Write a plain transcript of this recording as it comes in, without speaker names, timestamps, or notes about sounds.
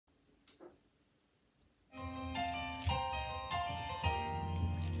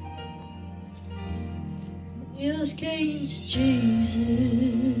Yours came to Jesus.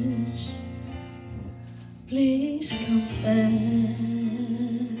 Please confess.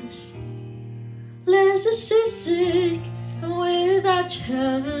 Lazarus is sick, and without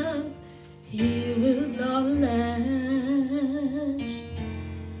your help, he will not last.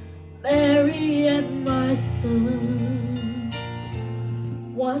 Mary and Martha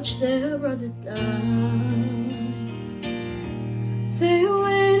watched their brother die. They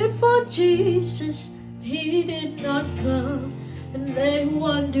waited for Jesus, he did not come, and they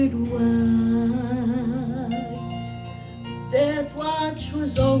wondered why. Death watch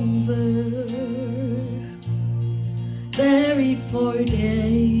was over, buried 4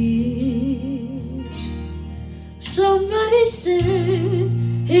 days. Somebody said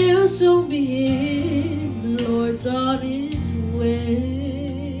he'll soon be here, the Lord's on his way.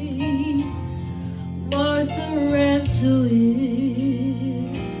 Martha ran to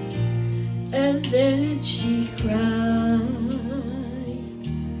him, and then she cried,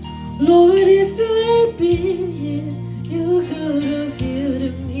 Lord, if you had been here, you could have healed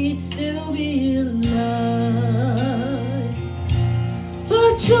him, he'd still be alive.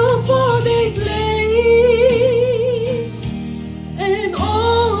 But you're 4 days late, and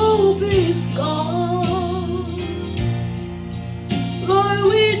all hope is gone. Lord,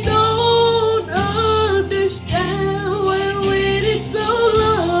 we don't understand why we waited so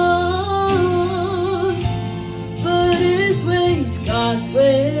long, but his way's God's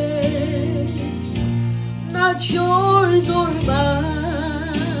way, not yours or mine.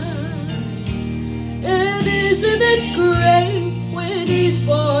 And isn't it great when he's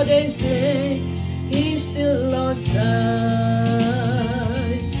 4 days late, he's still on time.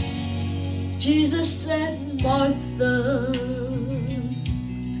 Jesus said, Martha,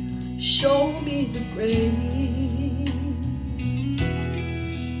 show me the grave.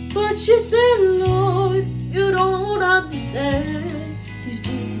 But she said, Lord, you don't understand, he's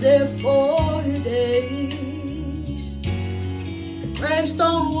been there 4 days. The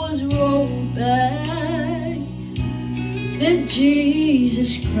gravestone was rolled back, and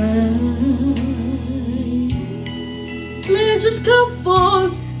Jesus cried, Lazarus, come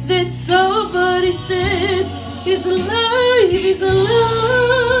forth. Then somebody said, he's alive, he's alive.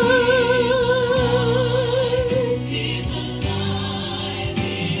 He's alive,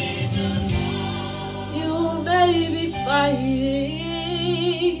 he's alive. You may be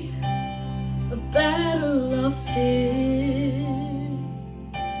fighting a battle of fear.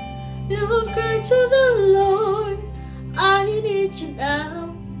 You've cried to the Lord, I need you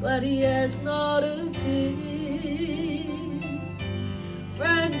now, but he has not appeared.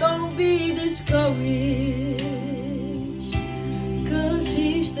 Friend, don't be discouraged, 'cause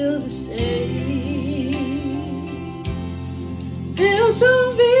he's still the same. He'll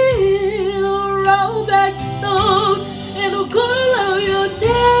soon be here, roll back the stone, and he'll call out your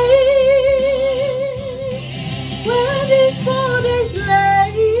name. When he's 4 days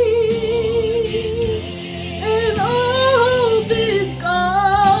late, and all hope is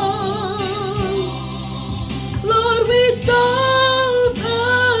gone. Lord, we don't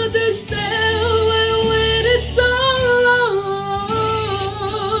understand why we waited so long,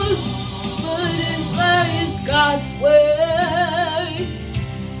 but his way is God's way,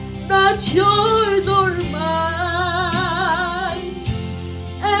 not yours or mine.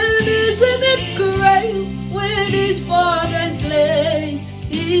 And isn't it great when his 4 days late,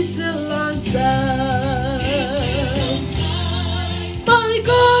 he's still on time.